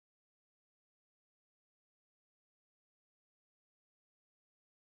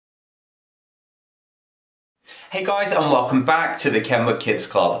Hey guys, and welcome back to the Kenwood Kids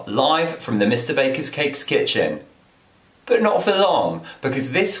Club, live from the Mr. Baker's Cakes kitchen. But not for long,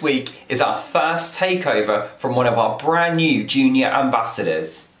 because this week is our first takeover from one of our brand new Junior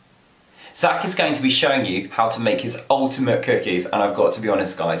Ambassadors. Zak is going to be showing you how to make his ultimate cookies, and I've got to be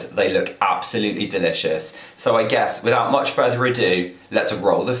honest guys, they look absolutely delicious. So I guess, without much further ado, let's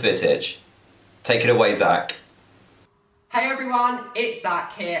roll the footage. Take it away, Zak. Hey everyone, it's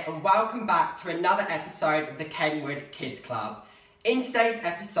Zak here and welcome back to another episode of the Kenwood Kids Club. In today's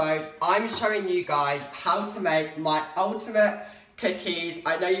episode, I'm showing you guys how to make my ultimate cookies.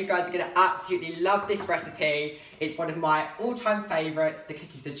 I know you guys are going to absolutely love this recipe. It's one of my all-time favourites. The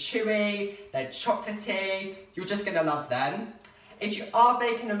cookies are chewy, they're chocolatey, you're just going to love them. If you are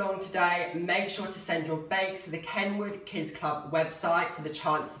baking along today, make sure to send your bakes to the Kenwood Kids Club website for the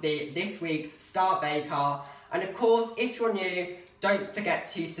chance to be this week's star baker. And of course, if you're new, don't forget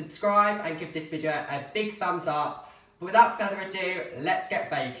to subscribe and give this video a big thumbs up. But without further ado, let's get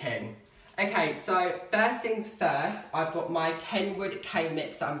baking. Okay, so first things first, I've got my Kenwood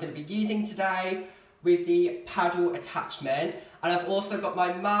K-Mix that I'm going to be using today with the paddle attachment. And I've also got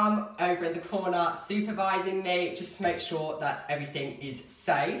my mum over in the corner supervising me just to make sure that everything is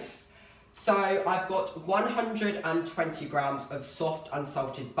safe. So I've got 120 grams of soft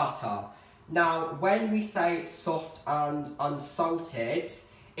unsalted butter. Now, when we say soft and unsalted,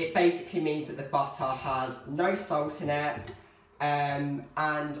 it basically means that the butter has no salt in it, and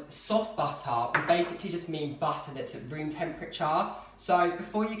soft butter would basically just mean butter that's at room temperature. So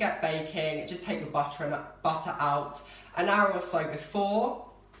before you get baking, just take your butter out an hour or so before.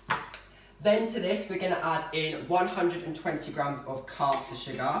 Then to this, we're going to add in 120 grams of caster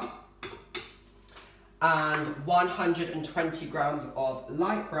sugar and 120 grams of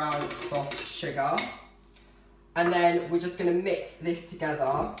light brown soft sugar. And then we're just going to mix this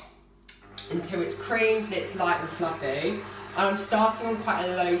together until it's creamed and it's light and fluffy. And I'm starting on quite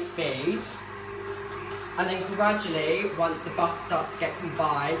a low speed. And then gradually, once the butter starts to get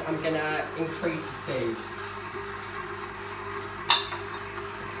combined, I'm going to increase the speed.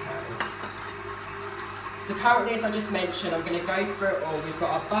 So currently, as I just mentioned, I'm going to go through it all. We've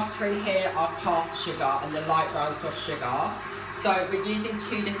got our butter in here, our caster sugar and the light brown soft sugar. So we're using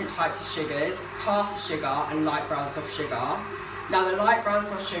two different types of sugars, caster sugar and light brown soft sugar. Now the light brown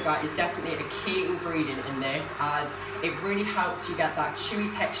soft sugar is definitely a key ingredient in this, as it really helps you get that chewy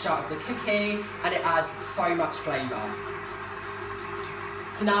texture of the cookie and it adds so much flavour.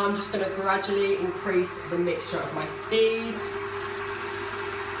 So now I'm just going to gradually increase the mixture of my speed.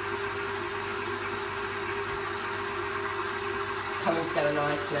 Coming together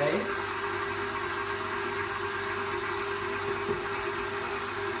nicely.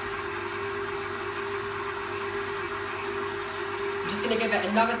 I'm just going to give it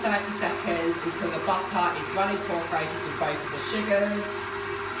another 30 seconds until the butter is well incorporated with both of the sugars.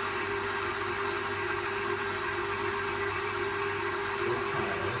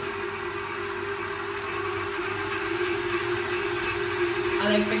 And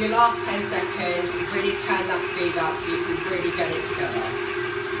then for your last 10 seconds, really turn that speed up so you can really get it together.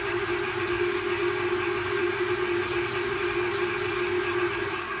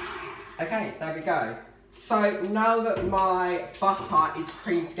 Okay, there we go. So now that my butter is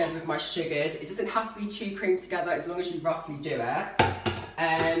creamed together with my sugars, it doesn't have to be too creamed together as long as you roughly do it.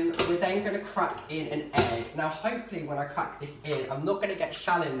 We're then going to crack in an egg. Now hopefully when I crack this in, I'm not going to get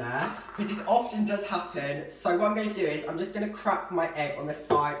shell in there, because this often does happen. So what I'm going to do is I'm just going to crack my egg on the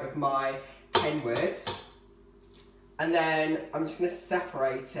side of my Kenwood, and then I'm just going to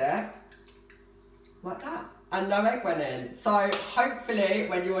separate it like that. And no egg went in. So hopefully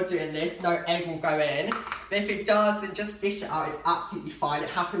when you're doing this, no egg will go in. But if it does, then just fish it out. It's absolutely fine. It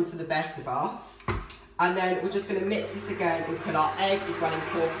happens to the best of us. And then we're just going to mix this again until our egg is well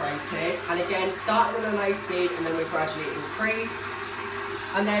incorporated. And again, starting on a low speed and then we gradually increase.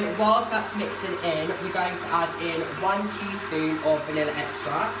 And then whilst that's mixing in, we're going to add in 1 teaspoon of vanilla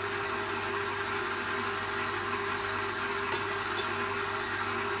extract.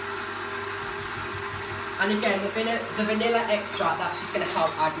 And again, the vanilla extract, that's just going to help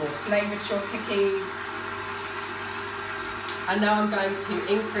add more flavour to your cookies. And now I'm going to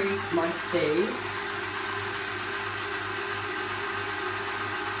increase my speed.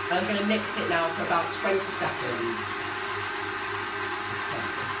 And I'm going to mix it now for about 20 seconds.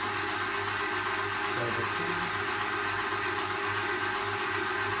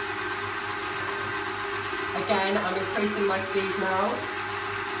 Again, I'm increasing my speed now.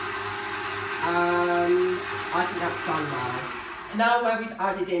 And I think that's done now. So now where we've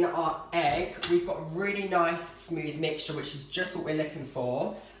added in our egg, we've got a really nice smooth mixture, which is just what we're looking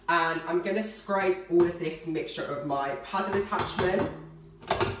for. And I'm going to scrape all of this mixture of my paddle attachment.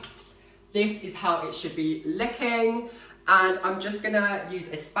 This is how it should be looking. And I'm just going to use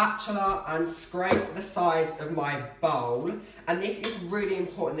a spatula and scrape the sides of my bowl. And this is really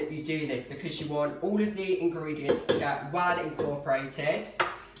important that you do this because you want all of the ingredients to get well incorporated.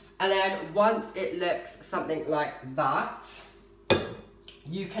 And then once it looks something like that,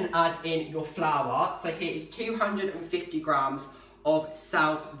 you can add in your flour. So here is 250 grams of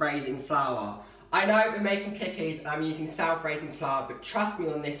self-raising flour. I know we're making cookies and I'm using self-raising flour, but trust me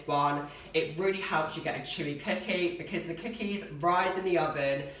on this one, it really helps you get a chewy cookie because the cookies rise in the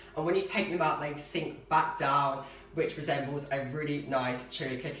oven and when you take them out they sink back down, which resembles a really nice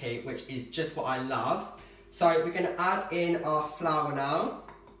chewy cookie, which is just what I love. So we're going to add in our flour now,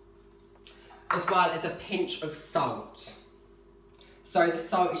 as well as a pinch of salt. So the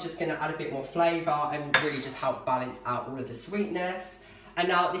salt is just going to add a bit more flavour and really just help balance out all of the sweetness. And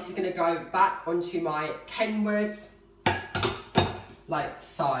now this is going to go back onto my Kenwood, like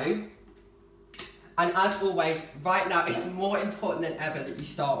so. And as always, right now it's more important than ever that you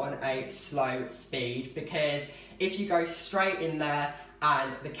start on a slow speed, because if you go straight in there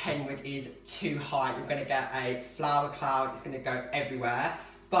and the Kenwood is too high, you're going to get a flour cloud, it's going to go everywhere.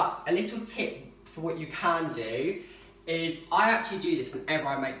 But a little tip for what you can do is I actually do this whenever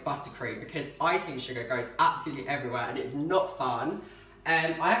I make buttercream because icing sugar goes absolutely everywhere and it's not fun.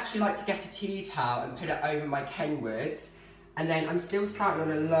 I actually like to get a tea towel and put it over my Kenwoods, and then I'm still starting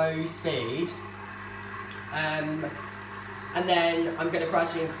on a low speed, and then I'm going to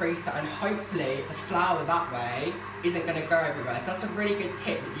gradually increase it, and hopefully the flour that way isn't going to go everywhere. So that's a really good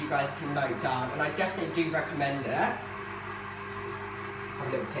tip that you guys can note down, and I definitely do recommend it. Have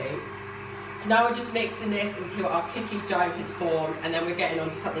a little peek. So now we're just mixing this until our cookie dough has formed, and then we're getting on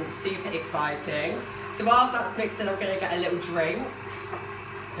to something super exciting. So whilst that's mixing, I'm going to get a little drink,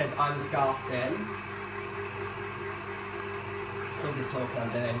 because I'm gasping. That's all this talking I'm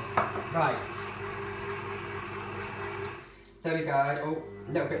doing. Right. There we go. Oh,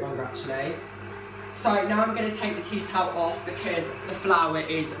 a little bit longer actually. So now I'm going to take the tea towel off because the flour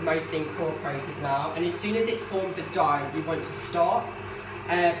is mostly incorporated now. And as soon as it forms a dough, you want to stop.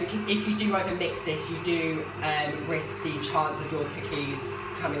 Because if you do over mix this, you do risk the chance of your cookies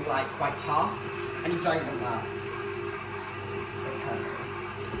coming like quite tough. And you don't want that. Okay.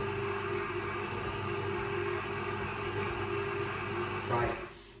 Right,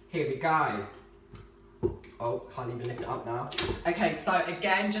 here we go. Oh, can't even lift it up now. Okay, so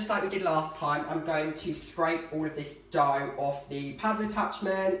again, just like we did last time, I'm going to scrape all of this dough off the paddle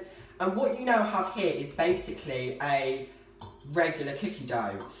attachment. And what you now have here is basically a regular cookie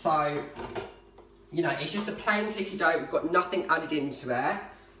dough. So, you know, it's just a plain cookie dough. We've got nothing added into it.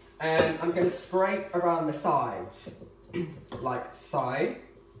 I'm going to scrape around the sides, like so,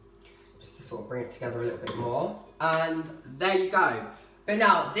 just to sort of bring it together a little bit more. And there you go. But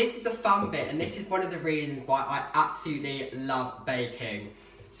now, this is a fun bit, and this is one of the reasons why I absolutely love baking.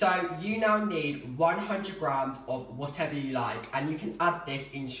 So, you now need 100 grams of whatever you like, and you can add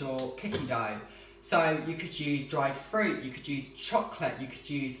this into your cookie dough. So, you could use dried fruit, you could use chocolate, you could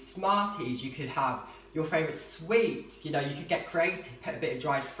use Smarties, you could have your favourite sweets, you know, you could get creative, put a bit of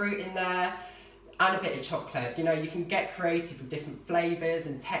dried fruit in there, and a bit of chocolate. You know, you can get creative with different flavours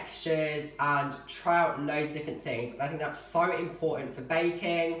and textures and try out loads of different things. And I think that's so important for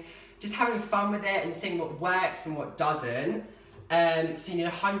baking, just having fun with it and seeing what works and what doesn't. So you need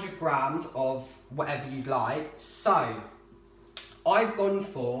 100 grams of whatever you'd like. So I've gone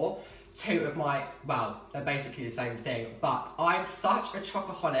for two of my, well, they're basically the same thing, but I'm such a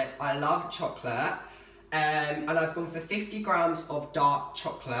chocoholic, I love chocolate. And I've gone for 50 grams of dark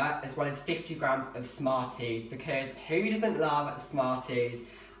chocolate as well as 50 grams of Smarties, because who doesn't love Smarties?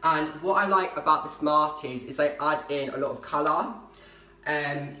 And what I like about the Smarties is they add in a lot of colour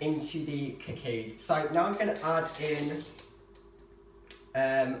into the cookies. So now I'm going to add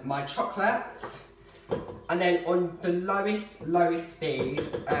in my chocolates, and then on the lowest speed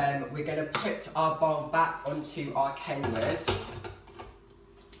we're going to put our bowl back onto our Kenwood,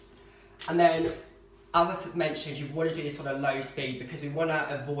 and then as I mentioned, you want to do this on a low speed because we want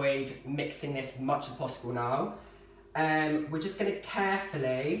to avoid mixing this as much as possible now. We're just going to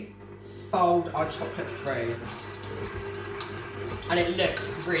carefully fold our chocolate through. And it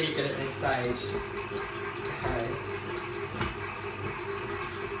looks really good at this stage. Okay.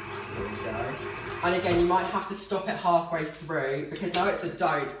 There we go. And again, you might have to stop it halfway through because now it's a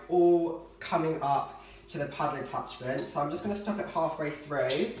dough, it's all coming up to the paddle attachment. So I'm just going to stop it halfway through.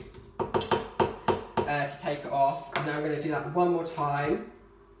 To take it off, and then I'm going to do that one more time,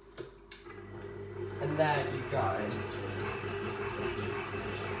 and there you go.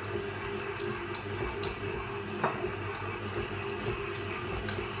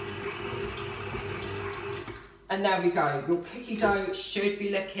 And there we go. Your cookie dough should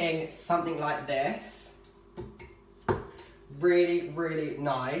be looking something like this. Really, really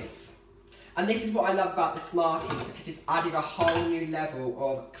nice. And this is what I love about the Smarties, because it's added a whole new level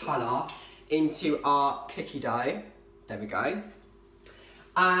of colour into our cookie dough. There we go.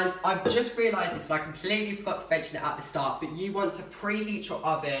 And I've just realised this, and I completely forgot to mention it at the start, but you want to preheat your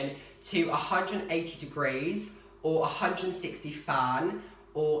oven to 180 degrees or 160 fan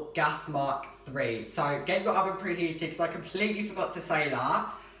or gas mark 3. So get your oven preheated, because I completely forgot to say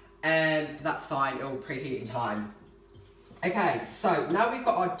that. But that's fine, it'll preheat in time. Okay, so now we've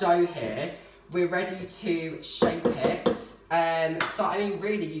got our dough here, we're ready to shape it. So I mean,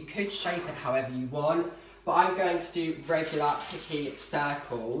 really, you could shape it however you want, but I'm going to do regular cookie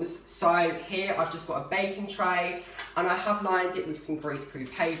circles. So here I've just got a baking tray, and I have lined it with some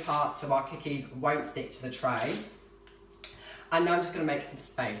greaseproof paper so our cookies won't stick to the tray. And now I'm just going to make some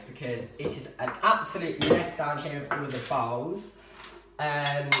space, because it is an absolute mess down here with all of the bowls. So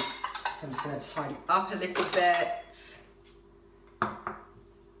I'm just going to tidy up a little bit.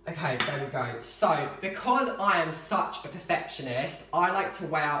 Okay, there we go. So, because I am such a perfectionist, I like to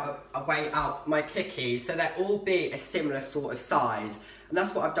weigh out my cookies so they'll all be a similar sort of size. And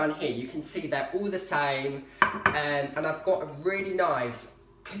that's what I've done here. You can see they're all the same, and I've got a really nice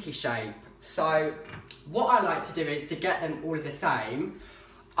cookie shape. So, what I like to do is, to get them all the same,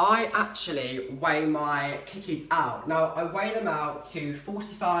 I actually weigh my cookies out. Now, I weigh them out to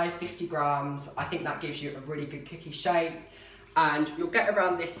 45, 50 grams. I think that gives you a really good cookie shape. And you'll get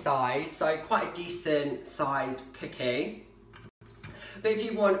around this size, so quite a decent sized cookie. But if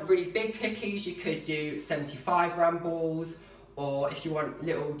you want really big cookies, you could do 75 gram balls, or if you want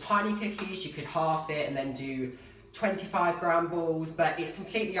little tiny cookies, you could half it and then do 25 gram balls, but it's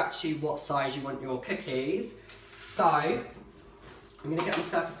completely up to you what size you want your cookies. So, I'm gonna get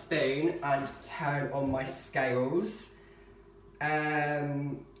myself a spoon and turn on my scales,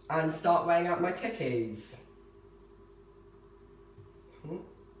 and start weighing out my cookies.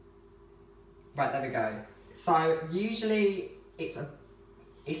 Right, there we go. So usually it's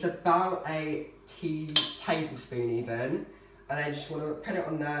about a tablespoon even, and then just want to put it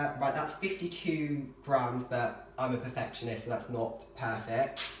on there. Right, that's 52 grams, but I'm a perfectionist, so that's not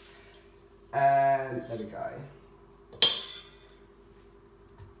perfect. There we go.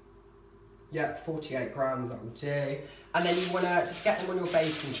 Yep, 48 grams, that will do. And then you want to just get them on your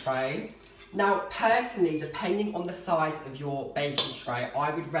baking tray. Now, personally, depending on the size of your baking tray,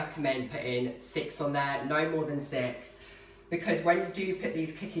 I would recommend putting 6 on there, no more than 6. Because when you do put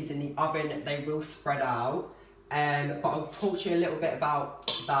these cookies in the oven, they will spread out. But I'll talk to you a little bit about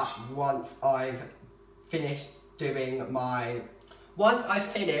that once I've finished weighing out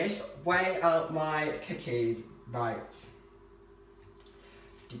my cookies. Right.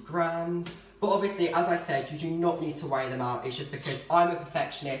 50 grams. But obviously, as I said, you do not need to weigh them out. It's just because I'm a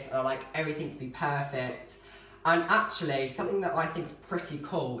perfectionist and I like everything to be perfect. And actually, something that I think is pretty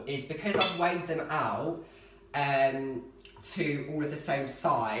cool is, because I've weighed them out to all of the same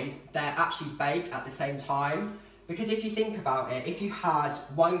size, they're actually baked at the same time. Because if you think about it, if you had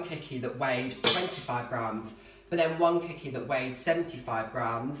one cookie that weighed 25 grams, but then one cookie that weighed 75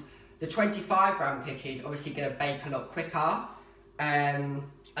 grams, the 25 gram cookie is obviously going to bake a lot quicker.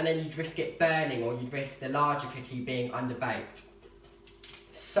 And then you'd risk it burning, or you'd risk the larger cookie being underbaked.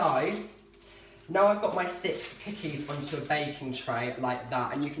 So, now I've got my 6 cookies onto a baking tray like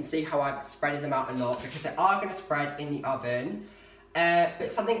that, and you can see how I've spreaded them out a lot, because they are going to spread in the oven.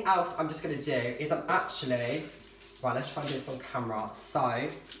 But something else I'm just going to do is right, let's try and do this on camera. So,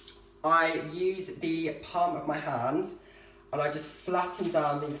 I use the palm of my hand, and I just flatten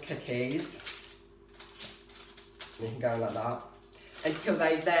down these cookies. And you can go like that. Until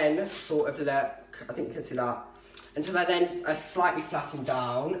they then sort of look, I think you can see that, until they then are slightly flattened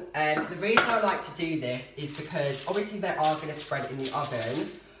down. The reason I like to do this is because obviously they are going to spread in the oven,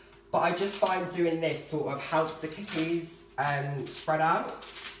 but I just find doing this sort of helps the cookies spread out.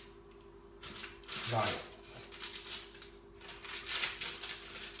 Right.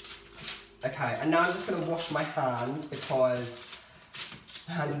 Okay, and now I'm just going to wash my hands, because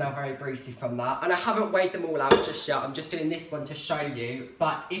my hands are now very greasy from that. And I haven't weighed them all out just yet. I'm just doing this one to show you.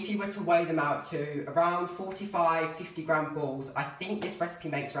 But if you were to weigh them out to around 45, 50 gram balls, I think this recipe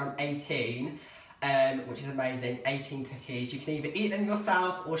makes around 18, which is amazing. 18 cookies. You can either eat them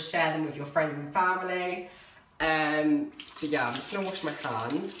yourself or share them with your friends and family. But yeah, I'm just going to wash my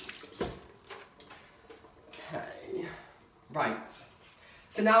hands. Okay. Right.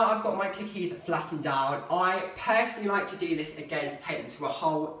 So now I've got my cookies flattened down. I personally like to do this again to take them to a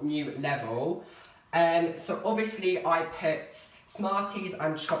whole new level. So obviously I put Smarties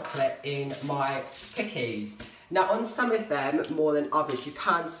and chocolate in my cookies. Now on some of them, more than others, you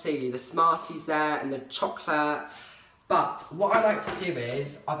can see the Smarties there and the chocolate. But what I like to do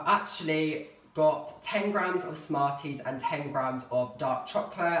is, I've actually got 10 grams of Smarties and 10 grams of dark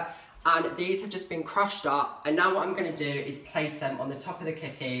chocolate. And these have just been crushed up. And now what I'm going to do is place them on the top of the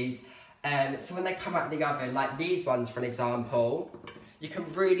cookies. So when they come out of the oven, like these ones for an example, you can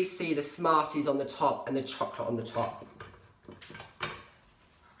really see the Smarties on the top and the chocolate on the top.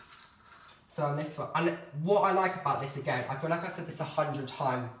 So on this one, and what I like about this, again, I feel like I've said this 100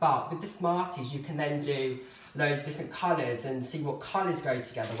 times, but with the Smarties, you can then do loads of different colours and see what colours go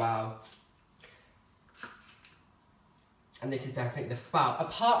together well. And this is definitely well,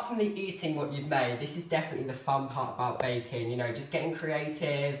 apart from the eating what you've made, this is definitely the fun part about baking, you know, just getting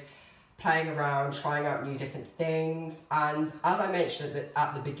creative, playing around, trying out new different things. And as I mentioned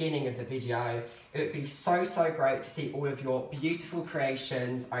at the beginning of the video, it would be so great to see all of your beautiful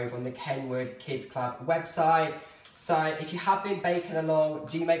creations over on the Kenwood Kids Club website. So if you have been baking along,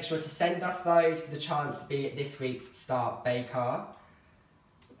 do make sure to send us those for the chance to be this week's Star Baker.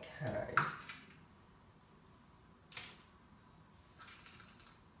 Okay.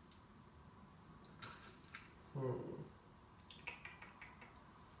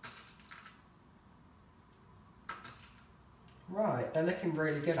 Right, they're looking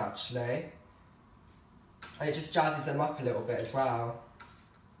really good actually. And it just jazzes them up a little bit as well.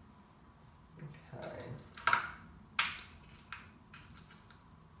 Okay.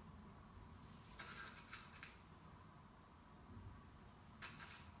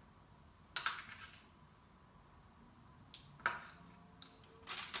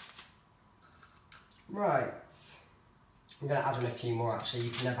 Right. I'm going to add on a few more actually. You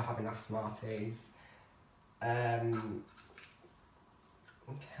can never have enough Smarties.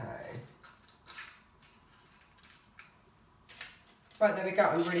 Okay. Right, there we go.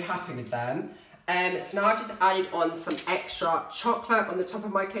 I'm really happy with them. So now I've just added on some extra chocolate on the top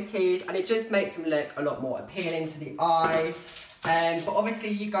of my cookies, and it just makes them look a lot more appealing to the eye. But obviously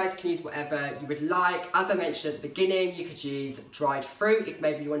you guys can use whatever you would like. As I mentioned at the beginning, you could use dried fruit if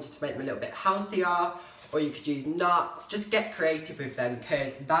maybe you wanted to make them a little bit healthier, or you could use nuts. Just get creative with them,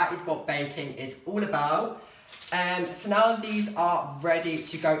 because that is what baking is all about. So now these are ready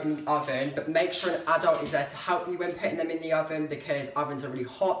to go in the oven, but make sure an adult is there to help you when putting them in the oven, because ovens are really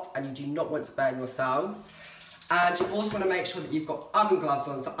hot and you do not want to burn yourself. And you also want to make sure that you've got oven gloves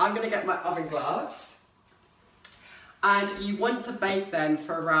on. So I'm going to get my oven gloves. And you want to bake them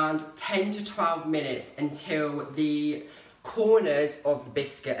for around 10 to 12 minutes until the corners of the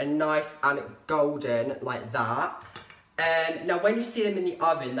biscuit are nice and golden like that. Now when you see them in the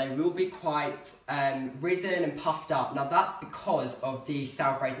oven, they will be quite risen and puffed up. Now that's because of the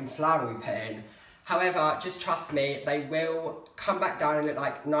self-raising flour we put in. However, just trust me, they will come back down and look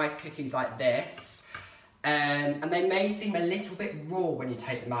like nice cookies like this. And they may seem a little bit raw when you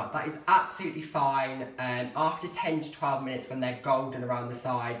take them out. That is absolutely fine. After 10 to 12 minutes, when they're golden around the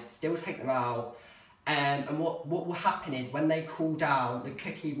side, still take them out. And what will happen is when they cool down, the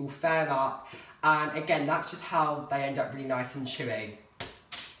cookie will firm up. And again, that's just how they end up really nice and chewy.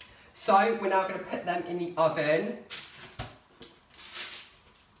 So we're now going to put them in the oven.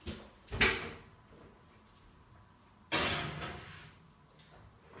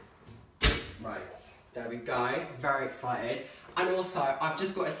 Right, there we go. Very excited. And also, I've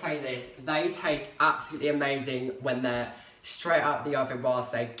just got to say this, they taste absolutely amazing when they're straight out of the oven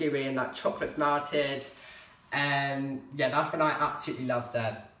whilst they're gooey and that chocolate's melted. Yeah, that's when I absolutely love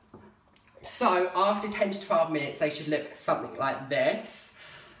them. So after 10 to 12 minutes, they should look something like this.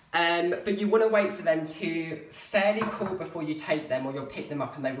 But you want to wait for them to fairly cool before you take them, or you'll pick them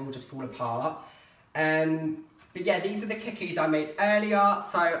up and they will just fall apart. But yeah, these are the cookies I made earlier.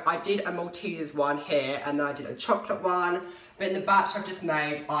 So I did a Maltesers one here, and then I did a chocolate one. But in the batch I've just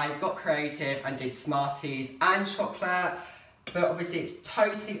made, I got creative and did Smarties and chocolate. But obviously it's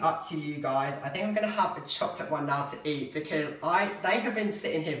totally up to you guys. I think I'm going to have a chocolate one now to eat, because they have been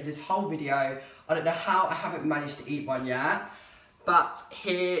sitting here for this whole video. I don't know how I haven't managed to eat one yet. But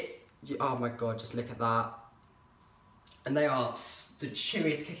here, oh my god, just look at that. And they are the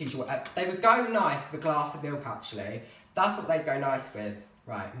chewiest cookies you will ever. They would go nice with a glass of milk actually. That's what they'd go nice with.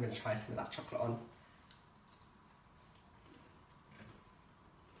 Right, I'm going to try some of that chocolate on.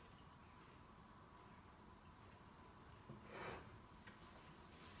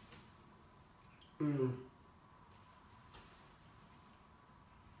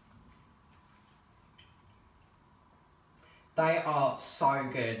 They are so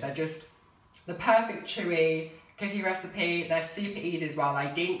good. They're just the perfect chewy cookie recipe. They're super easy as well.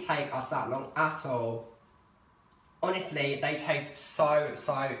 They didn't take us that long at all. Honestly, they taste so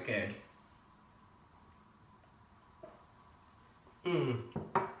good.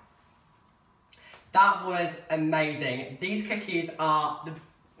 That was amazing. These cookies are,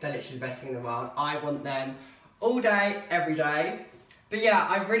 they're literally the best thing in the world. I want them all day, every day. But yeah,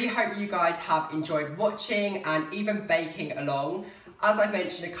 I really hope you guys have enjoyed watching and even baking along. As I've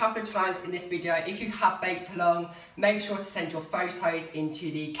mentioned a couple of times in this video, if you have baked along, make sure to send your photos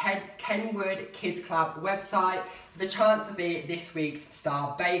into the Kenwood Kids Club website for the chance to be this week's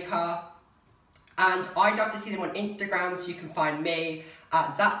star baker. And I'd love to see them on Instagram, so you can find me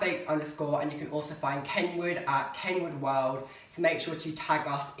at ZakBakes_, and you can also find Kenwood at Kenwood World. So make sure to tag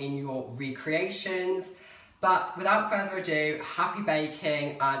us in your recreations. But without further ado, happy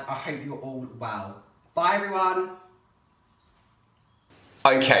baking, and I hope you're all well. Bye everyone.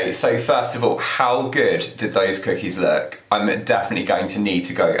 Okay, so first of all, how good did those cookies look? I'm definitely going to need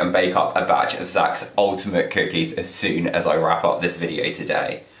to go and bake up a batch of Zak's ultimate cookies as soon as I wrap up this video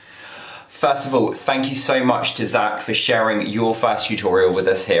today. First of all, thank you so much to Zak for sharing your first tutorial with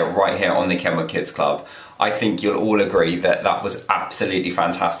us right here on the Kenwood Kids Club. I think you'll all agree that that was absolutely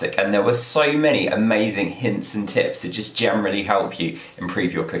fantastic, and there were so many amazing hints and tips to just generally help you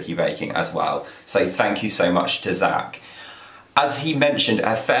improve your cookie baking as well. So thank you so much to Zak. As he mentioned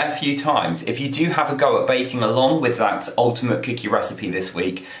a fair few times, if you do have a go at baking along with Zak's ultimate cookie recipe this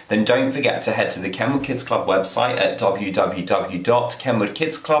week, then don't forget to head to the Kenwood Kids Club website at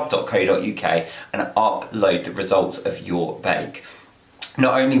www.kenwoodkidsclub.co.uk and upload the results of your bake.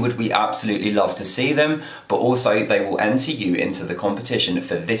 Not only would we absolutely love to see them, but also they will enter you into the competition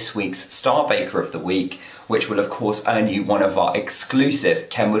for this week's Star Baker of the Week, which will of course earn you one of our exclusive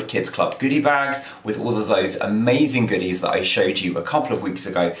Kenwood Kids Club goodie bags with all of those amazing goodies that I showed you a couple of weeks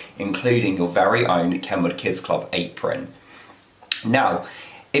ago, including your very own Kenwood Kids Club apron. Now,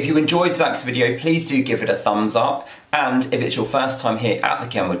 if you enjoyed Zak's video, please do give it a thumbs up, and if it's your first time here at the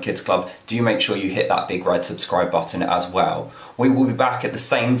Kenwood Kids Club, do make sure you hit that big red subscribe button as well. We will be back at the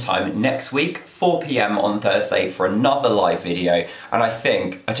same time next week, 4 PM on Thursday, for another live video, and I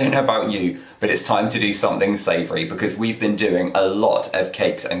don't know about you, but it's time to do something savoury because we've been doing a lot of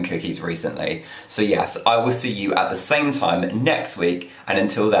cakes and cookies recently. So yes, I will see you at the same time next week, and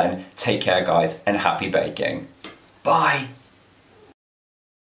until then, take care guys and happy baking. Bye!